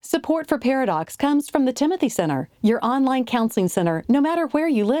Support for Paradox comes from the Timothy Center, your online counseling center, no matter where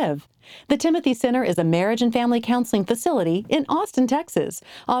you live. The Timothy Center is a marriage and family counseling facility in Austin, Texas,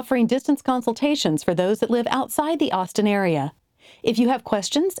 offering distance consultations for those that live outside the Austin area. If you have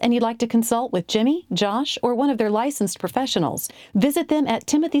questions and you'd like to consult with Jennie, Josh, or one of their licensed professionals, visit them at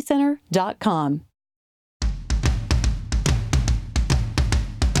timothycenter.com.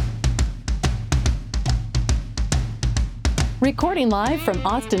 Recording live from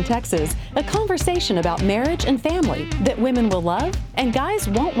Austin, Texas, a conversation about marriage and family that women will love and guys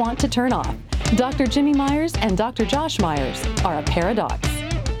won't want to turn off. Dr. Jimmy Myers and Dr. Josh Myers are a paradox.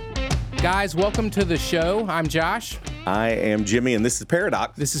 Guys, welcome to the show. I'm Josh. I am Jimmy, and this is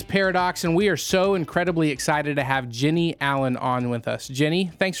Paradox. This is Paradox, and we are so incredibly excited to have Jennie Allen on with us.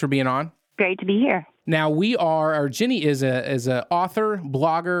 Jennie, thanks for being on. Great to be here. Now, Jennie is a author,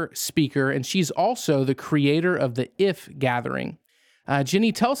 blogger, speaker, and she's also the creator of the IF Gathering.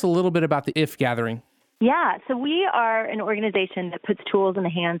 Jennie, tell us a little bit about the IF Gathering. Yeah, so we are an organization that puts tools in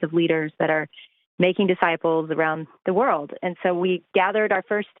the hands of leaders that are making disciples around the world. And so we gathered our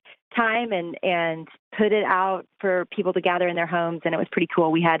first time and put it out for people to gather in their homes, and it was pretty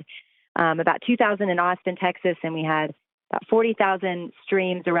cool. We had about 2,000 in Austin, Texas, and we had about 40,000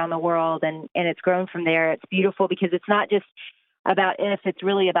 streams around the world, and it's grown from there. It's beautiful because it's not just about IF, it's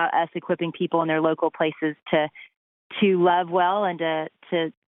really about us equipping people in their local places to love well and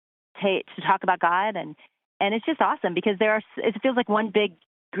to talk about God, and it's just awesome because it feels like one big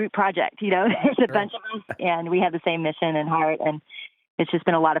group project, there's a bunch of us, and we have the same mission and heart, and it's just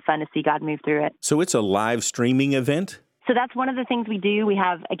been a lot of fun to see God move through it. So it's a live streaming event? So that's one of the things we do. We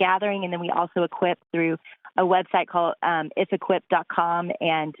have a gathering, and then we also equip through a website called ifequip.com,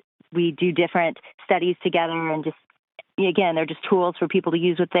 and we do different studies together, and just, again, they're just tools for people to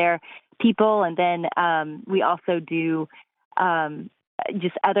use with their people. And then we also do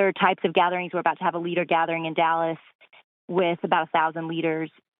just other types of gatherings. We're about to have a leader gathering in Dallas with about 1,000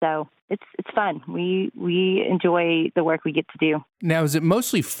 leaders. So it's fun. We enjoy the work we get to do. Now, is it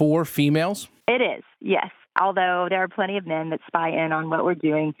mostly for females? It is, yes. Although there are plenty of men that spy in on what we're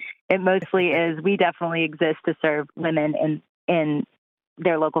doing, it mostly is, we definitely exist to serve women in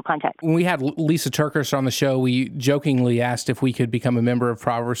their local context. When we had Lisa Turkers on the show, we jokingly asked if we could become a member of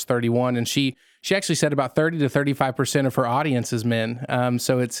Proverbs 31, and she actually said about 30 to 35% of her audience is men.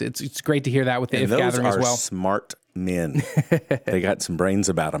 So it's great to hear that with the IF Gathering as well. Those are smart men. They got some brains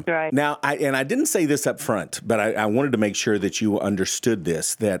about them. Right. Now, I didn't say this up front, but I wanted to make sure that you understood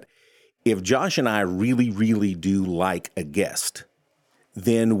this, that if Josh and I really, really do like a guest,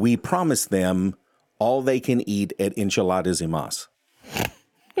 then we promise them all they can eat at Enchiladas y Mas.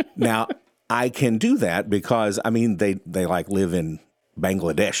 Now, I can do that because, they like live in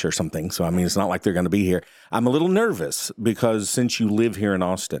Bangladesh or something. So, it's not like they're going to be here. I'm a little nervous because since you live here in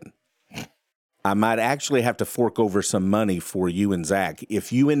Austin, I might actually have to fork over some money for you and Zach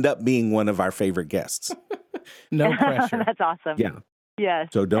if you end up being one of our favorite guests. No pressure. That's awesome. Yeah. Yes.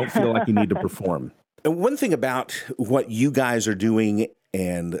 So don't feel like you need to perform. And one thing about what you guys are doing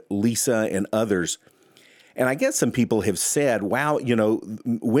and Lisa and others, and I guess some people have said, wow,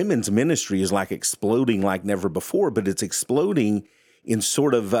 women's ministry is like exploding like never before, but it's exploding in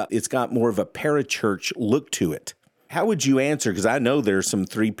sort of, it's got more of a parachurch look to it. How would you answer? Because I know there's some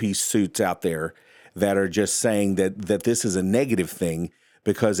three-piece suits out there that are just saying that this is a negative thing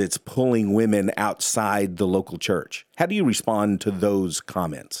because it's pulling women outside the local church. How do you respond to those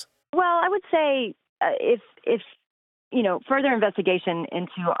comments? Well, I would say if further investigation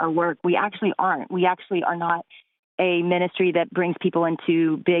into our work, we actually aren't. We actually are not a ministry that brings people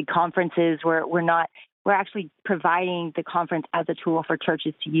into big conferences. We're actually providing the conference as a tool for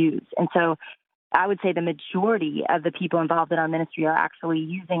churches to use. And so I would say the majority of the people involved in our ministry are actually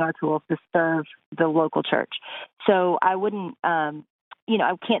using our tools to serve the local church. So I wouldn't,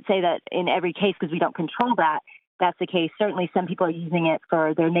 I can't say that in every case because we don't control that. That's the case. Certainly some people are using it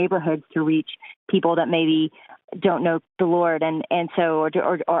for their neighborhoods to reach people that maybe don't know the Lord and so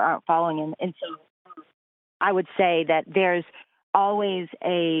or aren't following him. And so I would say that there's always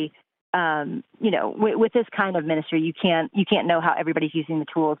a with this kind of ministry, you can't know how everybody's using the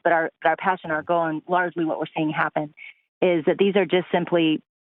tools, but our passion, our goal, and largely what we're seeing happen is that these are just simply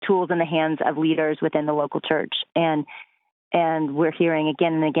tools in the hands of leaders within the local church. And we're hearing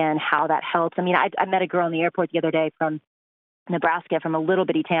again and again how that helps. I met a girl in the airport the other day from Nebraska, from a little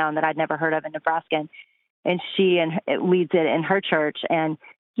bitty town that I'd never heard of in Nebraska. And she leads it in her church. And,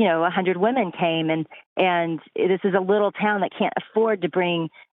 100 women came and this is a little town that can't afford to bring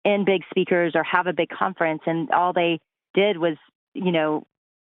in big speakers or have a big conference. And all they did was,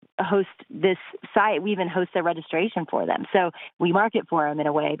 host this site. We even host a registration for them. So we market for them in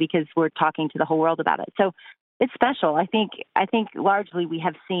a way because we're talking to the whole world about it. So it's special. I think largely we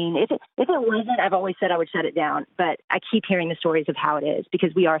have seen, if it wasn't, I've always said I would shut it down, but I keep hearing the stories of how it is because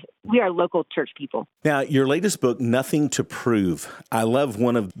we are local church people. Now, your latest book, Nothing to Prove. I love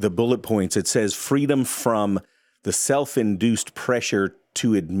one of the bullet points. It says freedom from the self-induced pressure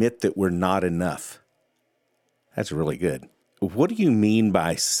to admit that we're not enough. That's really good. What do you mean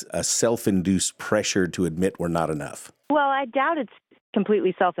by a self-induced pressure to admit we're not enough? Well, I doubt it's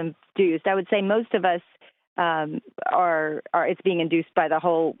completely self-induced. I would say most of us are it's being induced by the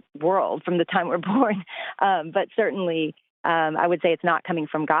whole world from the time we're born. But certainly, I would say it's not coming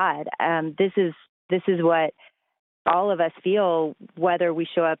from God. This is what all of us feel, whether we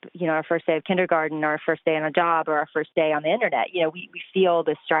show up, our first day of kindergarten, or our first day on a job, or our first day on the internet. We feel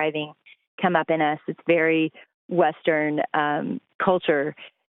this striving come up in us. It's very Western culture,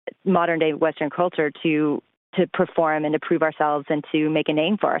 modern day Western culture, to perform and to prove ourselves and to make a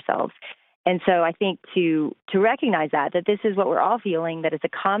name for ourselves. And so I think to recognize that this is what we're all feeling, that it's a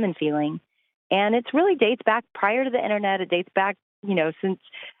common feeling, and it really dates back prior to the internet. It dates back, since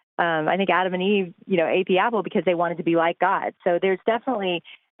I think Adam and Eve, ate the apple because they wanted to be like God. So there's definitely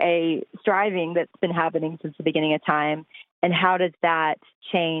a striving that's been happening since the beginning of time. And how does that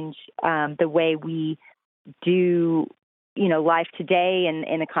change the way we do, life today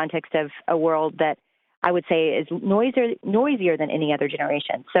in the context of a world that I would say is noisier than any other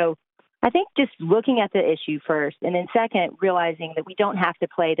generation? So I think just looking at the issue first, and then second, realizing that we don't have to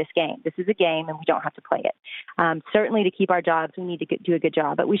play this game. This is a game, and we don't have to play it. Certainly to keep our jobs, we need to do a good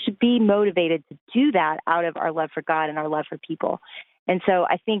job, but we should be motivated to do that out of our love for God and our love for people. And so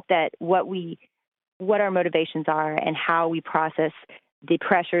I think that what our motivations are and how we process the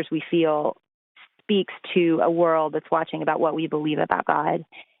pressures we feel speaks to a world that's watching about what we believe about God.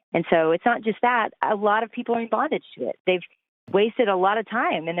 And so it's not just that. A lot of people are in bondage to it. They've wasted a lot of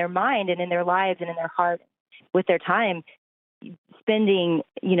time in their mind and in their lives and in their heart with their time spending,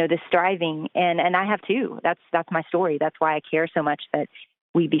 this striving. And I have too. That's my story. That's why I care so much that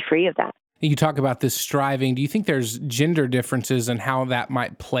we be free of that. You talk about this striving. Do you think there's gender differences in how that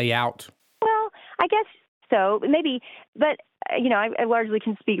might play out? Well, I guess so, maybe, but I largely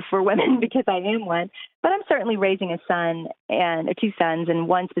can speak for women because I am one, but I'm certainly raising a son and two sons, and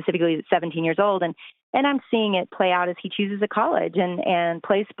one specifically that's 17 years old. And I'm seeing it play out as he chooses a college and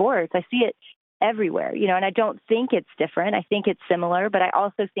plays sports. I see it everywhere, and I don't think it's different. I think it's similar, but I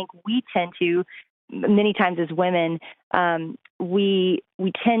also think we tend to, many times as women, we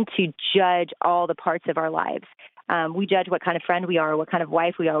tend to judge all the parts of our lives. We judge what kind of friend we are, what kind of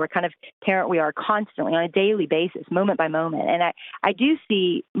wife we are, what kind of parent we are constantly on a daily basis, moment by moment. And I do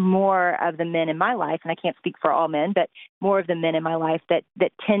see more of the men in my life, and I can't speak for all men, but more of the men in my life that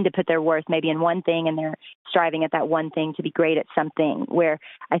tend to put their worth maybe in one thing, and they're striving at that one thing to be great at something. Where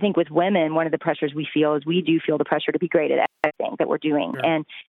I think with women, one of the pressures we feel is we do feel the pressure to be great at everything that we're doing. Sure.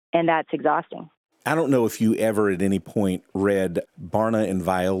 And that's exhausting. I don't know if you ever at any point read Barna and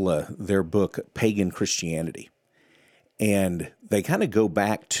Viola, their book, Pagan Christianity. And they kind of go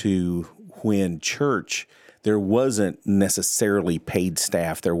back to when church, there wasn't necessarily paid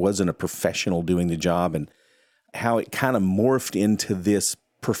staff. There wasn't a professional doing the job, and how it kind of morphed into this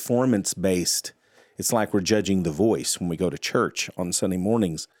performance-based. It's like we're judging The Voice when we go to church on Sunday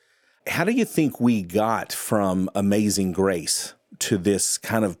mornings. How do you think we got from Amazing Grace to this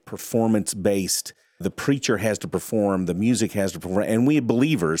kind of performance-based, the preacher has to perform, the music has to perform, and we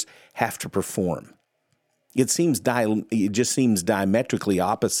believers have to perform? It just seems diametrically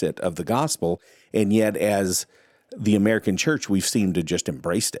opposite of the gospel, and yet as the American church, we've seemed to just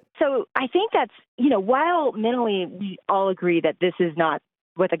embraced it. So I think that's, while mentally we all agree that this is not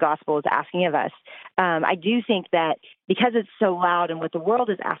what the gospel is asking of us, I do think that because it's so loud and what the world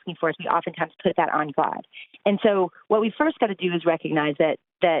is asking for us, we oftentimes put that on God. And so what we first got to do is recognize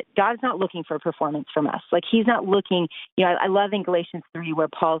that God's not looking for a performance from us. Like he's not looking, I love in Galatians 3 where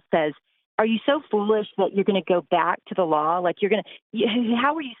Paul says, are you so foolish that you're going to go back to the law? Like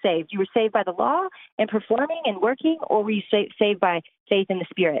how were you saved? You were saved by the law and performing and working, or were you saved by faith in the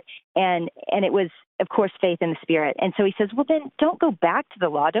Spirit? And it was, of course, faith in the Spirit. And so he says, well, then don't go back to the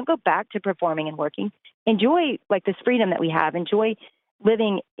law. Don't go back to performing and working. Enjoy like this freedom that we have. Enjoy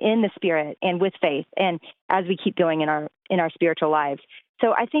living in the Spirit and with faith. And as we keep going in our spiritual lives.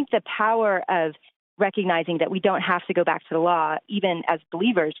 So I think the power of recognizing that we don't have to go back to the law, even as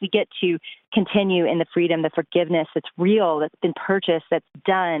believers, we get to continue in the freedom, the forgiveness that's real, that's been purchased, that's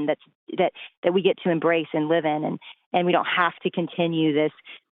done, that we get to embrace and live in. And we don't have to continue this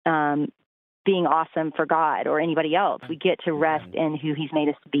being awesome for God or anybody else. We get to rest in who he's made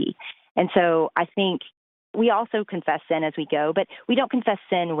us to be. And so I think we also confess sin as we go, but we don't confess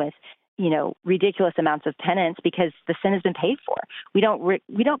sin with, ridiculous amounts of penance, because the sin has been paid for. We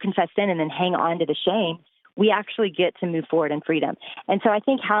don't confess sin and then hang on to the shame. We actually get to move forward in freedom. And so I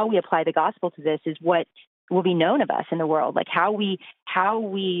think how we apply the gospel to this is what will be known of us in the world, like how we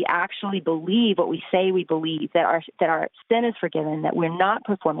actually believe what we say we believe, that our sin is forgiven, that we're not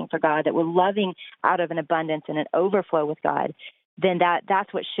performing for God, that we're loving out of an abundance and an overflow with God. Then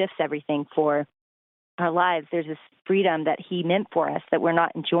that's what shifts everything for our lives. There's this freedom that he meant for us that we're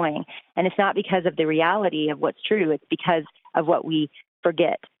not enjoying. And it's not because of the reality of what's true. It's because of what we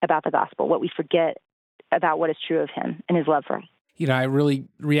forget about the gospel, what we forget about what is true of him and his love for us. I really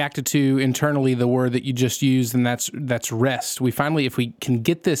reacted to internally the word that you just used, and that's rest. We finally, if we can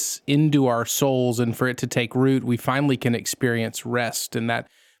get this into our souls and for it to take root, we finally can experience rest and that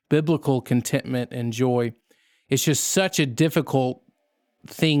biblical contentment and joy. It's just such a difficult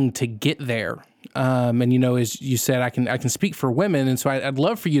thing to get there. And as you said, I can speak for women, and so I'd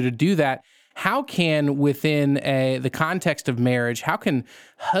love for you to do that. How can, within the context of marriage, how can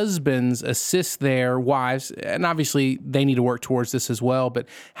husbands assist their wives? And obviously, they need to work towards this as well, but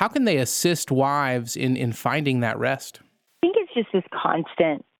how can they assist wives in finding that rest? I think it's just this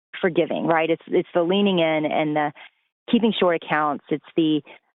constant forgiving, right? It's the leaning in and the keeping short accounts. It's the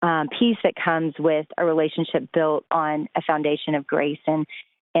peace that comes with a relationship built on a foundation of grace and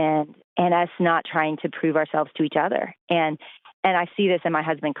us not trying to prove ourselves to each other. And I see this in my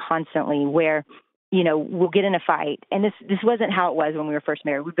husband constantly where, we'll get in a fight. And this wasn't how it was when we were first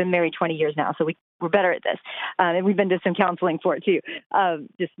married. We've been married 20 years now, so we're better at this. And we've been to some counseling for it too,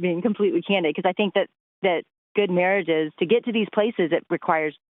 just being completely candid. Because I think that good marriages, to get to these places, it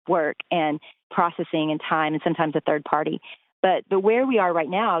requires work and processing and time and sometimes a third party. But where we are right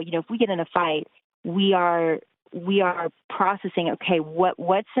now, if we get in a fight, we are processing, okay,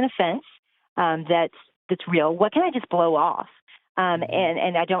 what's an offense that's real? What can I just blow off?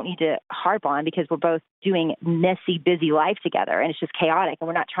 And I don't need to harp on, because we're both doing messy, busy life together, and it's just chaotic, and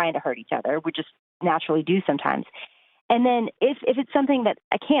we're not trying to hurt each other. We just naturally do sometimes. And then if it's something that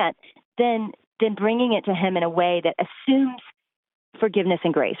I can't, then bringing it to him in a way that assumes forgiveness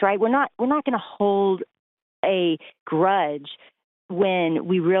and grace, right? We're not going to hold a grudge when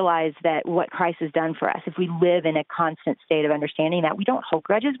we realize that what Christ has done for us. If we live in a constant state of understanding that we don't hold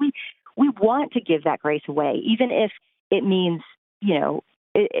grudges, we want to give that grace away, even if it means,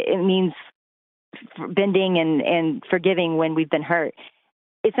 it means bending and forgiving when we've been hurt.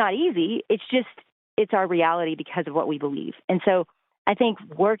 It's not easy. It's our reality because of what we believe. And so I think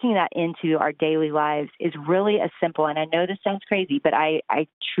working that into our daily lives is really as simple. And I know this sounds crazy, but I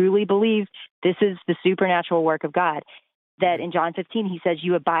truly believe this is the supernatural work of God, that in John 15, he says,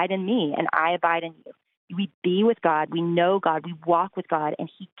 you abide in me and I abide in you. We be with God, we know God, we walk with God,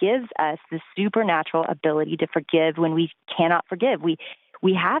 and he gives us the supernatural ability to forgive when we cannot forgive. We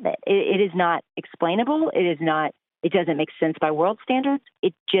have it. It is not explainable. It doesn't make sense by world standards.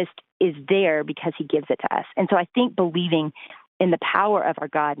 It just is there because he gives it to us. And so I think believing in the power of our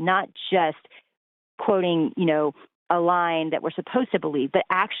God, not just quoting, a line that we're supposed to believe, but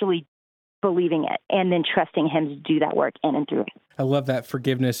actually believing it and then trusting him to do that work in and through it. I love that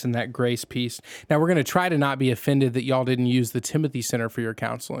forgiveness and that grace piece. Now, we're going to try to not be offended that y'all didn't use the Timothy Center for your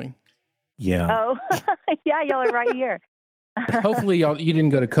counseling. Yeah. Oh, yeah, y'all are right here. Hopefully, you didn't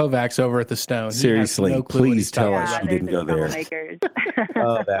go to Kovacs over at the Stone. Seriously, no please tell Yeah, us you didn't go there.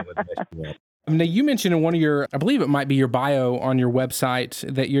 Oh, that would mess me up. Now, you mentioned in one of your, I believe it might be your bio on your website,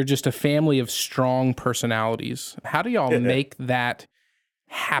 that you're just a family of strong personalities. How do y'all make that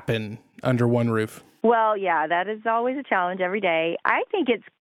happen under one roof? Well, yeah, that is always a challenge every day. I think it's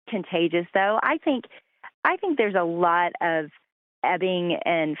contagious, though. I think there's a lot of ebbing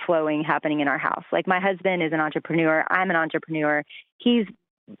and flowing happening in our house. Like, my husband is an entrepreneur. I'm an entrepreneur. He's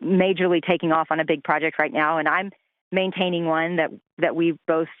majorly taking off on a big project right now, and I'm maintaining one that we've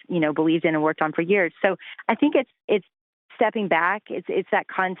both, believed in and worked on for years. So I think it's stepping back. It's that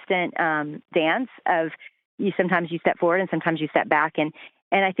constant dance of sometimes you step forward and sometimes you step back. And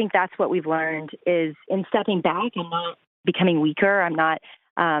I think that's what we've learned is in stepping back, I'm not becoming weaker.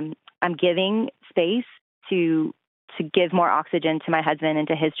 I'm giving space to give more oxygen to my husband and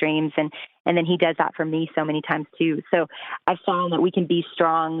to his dreams. And then he does that for me so many times too. So I've found that we can be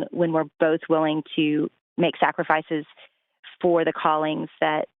strong when we're both willing to make sacrifices for the callings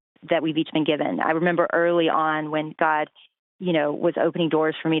that we've each been given. I remember early on when God, was opening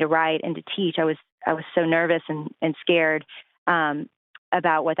doors for me to write and to teach, I was so nervous and scared.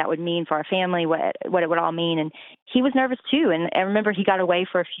 about what that would mean for our family, what it would all mean. And he was nervous too. And I remember he got away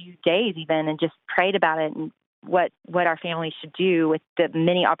for a few days even and just prayed about it and what our family should do with the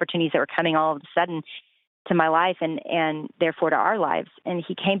many opportunities that were coming all of a sudden to my life and therefore to our lives. And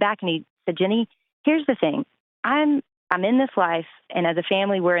he came back and he said, Jennie, here's the thing. I'm in this life, and as a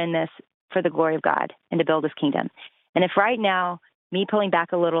family, we're in this for the glory of God and to build his kingdom. And if right now, me pulling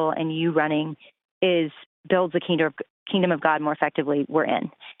back a little and you running builds the kingdom of God more effectively, we're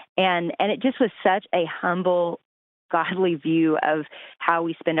in. And it just was such a humble, godly view of how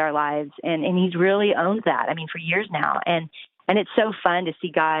we spend our lives. And he's really owned that, I mean, for years now. And it's so fun to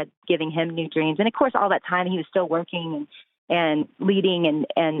see God giving him new dreams. And of course, all that time he was still working and leading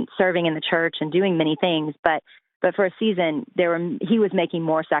and serving in the church and doing many things. But for a season, he was making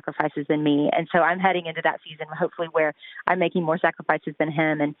more sacrifices than me. And so I'm heading into that season, hopefully, where I'm making more sacrifices than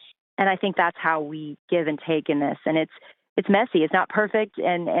him. And I think that's how we give and take in this. And it's messy. It's not perfect.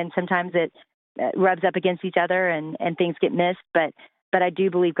 And sometimes it rubs up against each other and things get missed. But I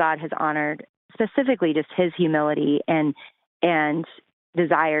do believe God has honored specifically just his humility and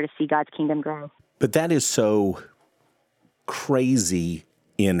desire to see God's kingdom grow. But that is so crazy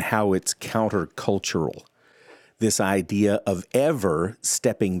in how it's countercultural. This idea of ever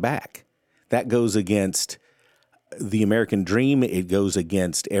stepping back. That goes against the American dream. It goes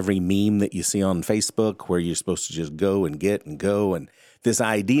against every meme that you see on Facebook where you're supposed to just go and get and go. And this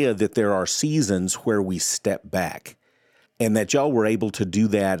idea that there are seasons where we step back and that y'all were able to do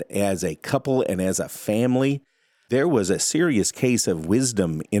that as a couple and as a family. There was a serious case of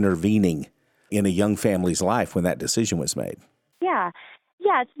wisdom intervening in a young family's life when that decision was made. Yeah,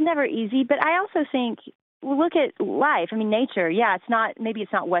 it's never easy. But I also think, look at life. I mean, nature. Yeah, maybe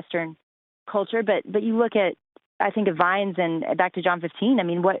it's not Western culture, but you look at, I think of vines and back to John 15. I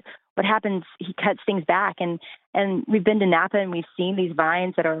mean, what happens? He cuts things back, and we've been to Napa and we've seen these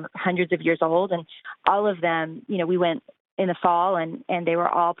vines that are hundreds of years old, and all of them, we went in the fall and they were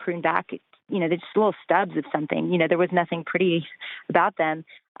all pruned back. They're just little stubs of something. There was nothing pretty about them,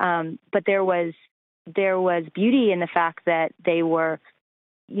 but there was beauty in the fact that they were,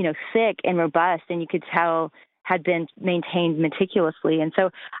 thick and robust, and you could tell had been maintained meticulously. And so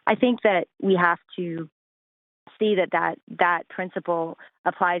I think that we have to see that principle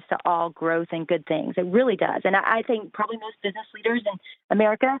applies to all growth and good things. It really does. And I think probably most business leaders in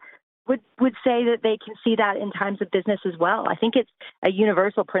America would say that they can see that in times of business as well. I think it's a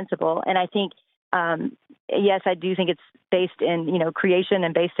universal principle. And I think, yes, I do think it's based in, creation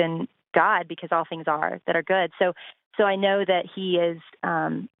and based in God, because all things are that are good. So I know that he's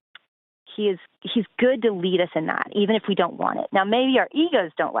good to lead us in that, even if we don't want it. Now, maybe our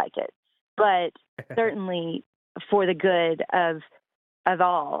egos don't like it, but certainly for the good of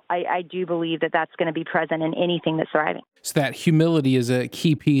all, I do believe that that's going to be present in anything that's thriving. So that humility is a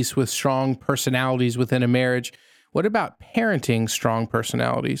key piece with strong personalities within a marriage. What about parenting strong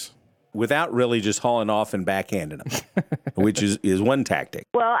personalities? Without really just hauling off and backhanding them, which is one tactic.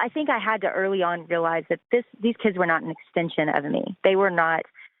 Well, I think I had to early on realize that these kids were not an extension of me. They were not.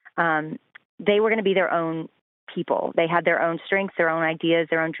 They were going to be their own people. They had their own strengths, their own ideas,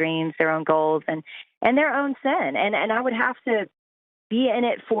 their own dreams, their own goals, and their own sin. And I would have to be in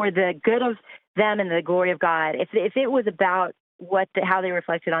it for the good of them and the glory of God. If it was about how they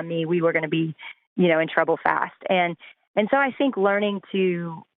reflected on me, we were going to be, in trouble fast. And so I think learning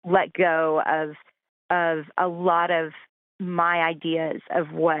to let go of a lot of my ideas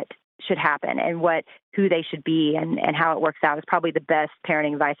of what should happen and who they should be and how it works out is probably the best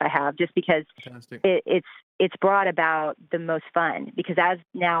parenting advice I have, just because it's brought about the most fun. Because as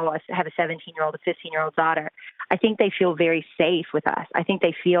now I have a 17-year-old, a 15-year-old daughter, I think they feel very safe with us. I think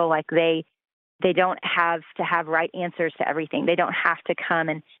they feel like they don't have to have right answers to everything. They don't have to come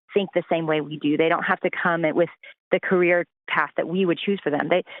and think the same way we do. They don't have to come with the career path that we would choose for them.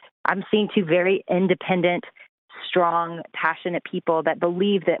 I'm seeing two very independent, strong, passionate people that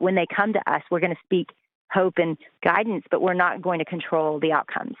believe that when they come to us, we're going to speak hope and guidance, but we're not going to control the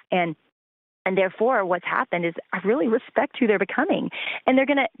outcomes. And therefore, what's happened is I really respect who they're becoming, and they're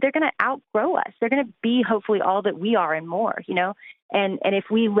gonna outgrow us. They're gonna be hopefully all that we are and more, And if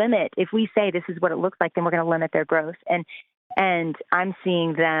we say this is what it looks like, then we're gonna limit their growth. And I'm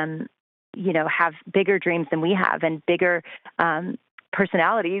seeing them, have bigger dreams than we have, and bigger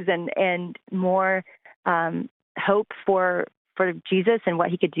personalities, and more hope for Jesus and what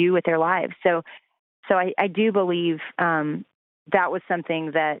he could do with their lives. So I do believe that was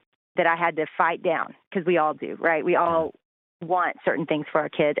something that I had to fight down, because we all do, right? We all want certain things for our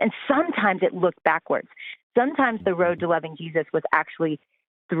kids. And sometimes it looked backwards. Sometimes the road to loving Jesus was actually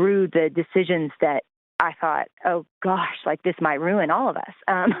through the decisions that I thought, oh gosh, like this might ruin all of us,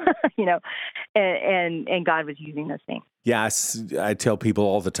 and God was using those things. Yeah, I tell people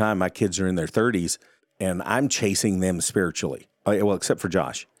all the time, my kids are in their 30s, and I'm chasing them spiritually. Well, except for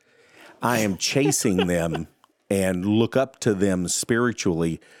Josh. I am chasing them and look up to them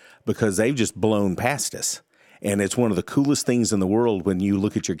spiritually because they've just blown past us. And it's one of the coolest things in the world when you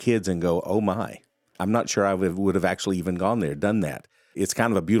look at your kids and go, oh my, I'm not sure I would have actually even gone there, done that. It's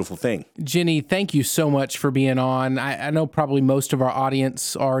kind of a beautiful thing. Jennie, thank you so much for being on. I know probably most of our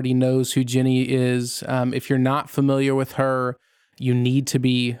audience already knows who Jennie is. If you're not familiar with her, you need to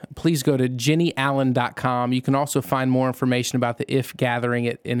be. Please go to jennieallen.com. You can also find more information about the If Gathering,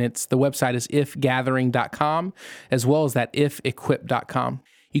 and the website is ifgathering.com, as well as that ifequip.com.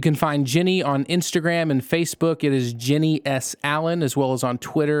 You can find Jennie on Instagram and Facebook. It is Jennie S. Allen, as well as on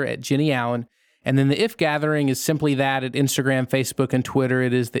Twitter at Jennie Allen. And then the If Gathering is simply that at Instagram, Facebook, and Twitter.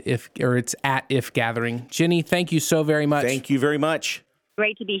 It is it's at If Gathering. Jennie, thank you so very much. Thank you very much.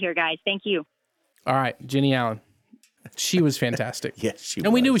 Great to be here, guys. Thank you. All right, Jennie Allen. She was fantastic. Yes, she was.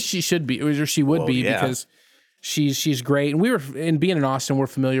 And we knew she should be, or she would be, yeah. because she's great. And being in Austin, we're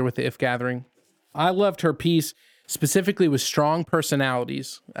familiar with the If Gathering. I loved her piece, specifically with strong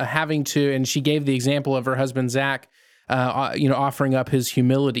personalities, and she gave the example of her husband, Zach, offering up his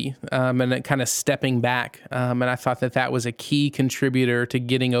humility and kind of stepping back. And I thought that was a key contributor to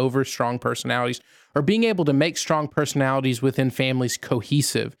getting over strong personalities, or being able to make strong personalities within families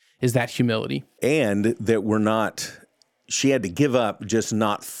cohesive, is that humility. And that she had to give up just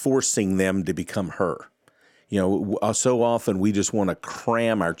not forcing them to become her. So often we just want to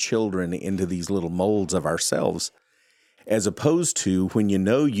cram our children into these little molds of ourselves, as opposed to when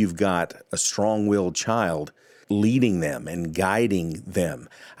you've got a strong-willed child, leading them and guiding them.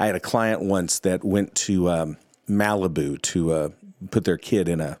 I had a client once that went to Malibu to put their kid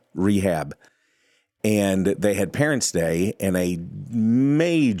in a rehab, and they had Parents' Day, and a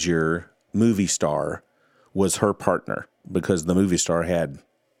major movie star was her partner, because the movie star had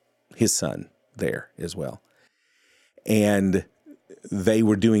his son there as well. And they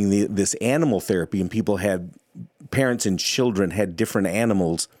were doing this animal therapy, and parents and children had different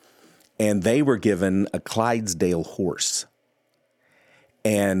animals, and they were given a Clydesdale horse.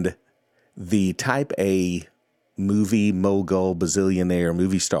 And the type A movie mogul, bazillionaire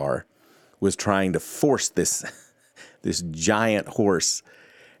movie star was trying to force this giant horse.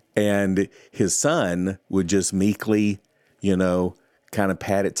 And his son would just meekly, kind of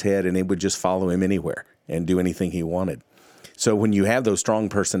pat its head, and it would just follow him anywhere and do anything he wanted. So when you have those strong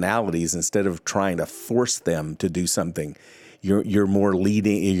personalities, instead of trying to force them to do something, you're more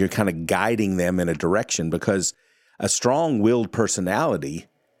leading, you're kind of guiding them in a direction, because a strong-willed personality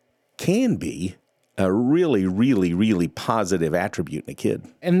can be a really, really, really positive attribute in a kid.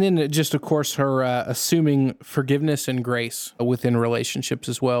 And then just, of course, her assuming forgiveness and grace within relationships,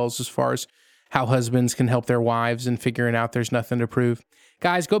 as well as far as how husbands can help their wives in figuring out there's nothing to prove.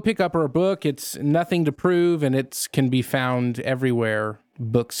 Guys, go pick up her book. It's Nothing to Prove, and it can be found everywhere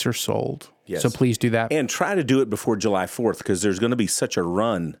books are sold. Yes. So please do that. And try to do it before July 4th, because there's going to be such a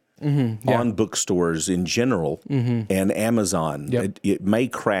run on bookstores in general and Amazon. Yep. It may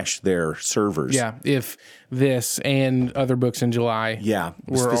crash their servers. Yeah, if this and other books in July. Yeah,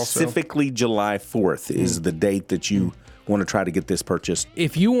 specifically July 4th is the date that you want to try to get this purchased.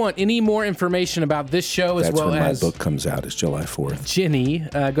 If you want any more information about this show, as well as my book comes out, is July 4th. Jennie,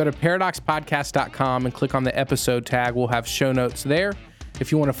 go to paradoxpodcast.com and click on the episode tag. We'll have show notes there.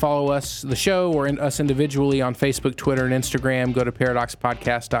 If you want to follow us, the show, or us individually on Facebook, Twitter, and Instagram, go to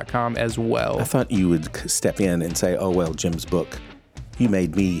paradoxpodcast.com as well. I thought you would step in and say, oh, well, Jim's book. You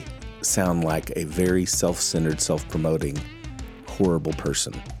made me sound like a very self-centered, self-promoting, horrible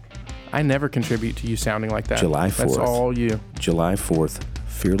person. I never contribute to you sounding like that. July 4th. That's all you. July 4th,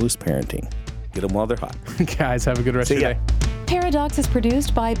 Fearless Parenting. Get them while they're hot. Guys, have a good rest of your day. Paradox is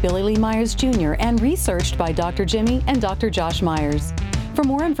produced by Billy Lee Myers Jr. and researched by Dr. Jimmy and Dr. Josh Myers. For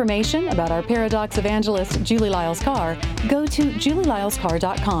more information about our Paradox evangelist, Julie Lyles Carr, go to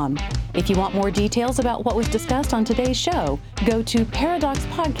julielylescarr.com. If you want more details about what was discussed on today's show, go to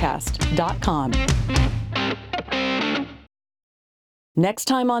paradoxpodcast.com. Next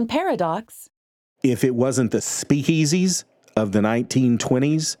time on Paradox. If it wasn't the speakeasies of the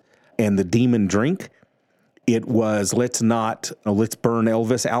 1920s and the demon drink, it was let's burn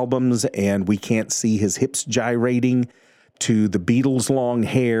Elvis albums and we can't see his hips gyrating, to the Beatles' long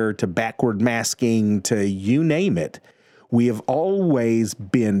hair, to backward masking, to you name it. We have always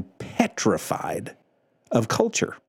been petrified of culture.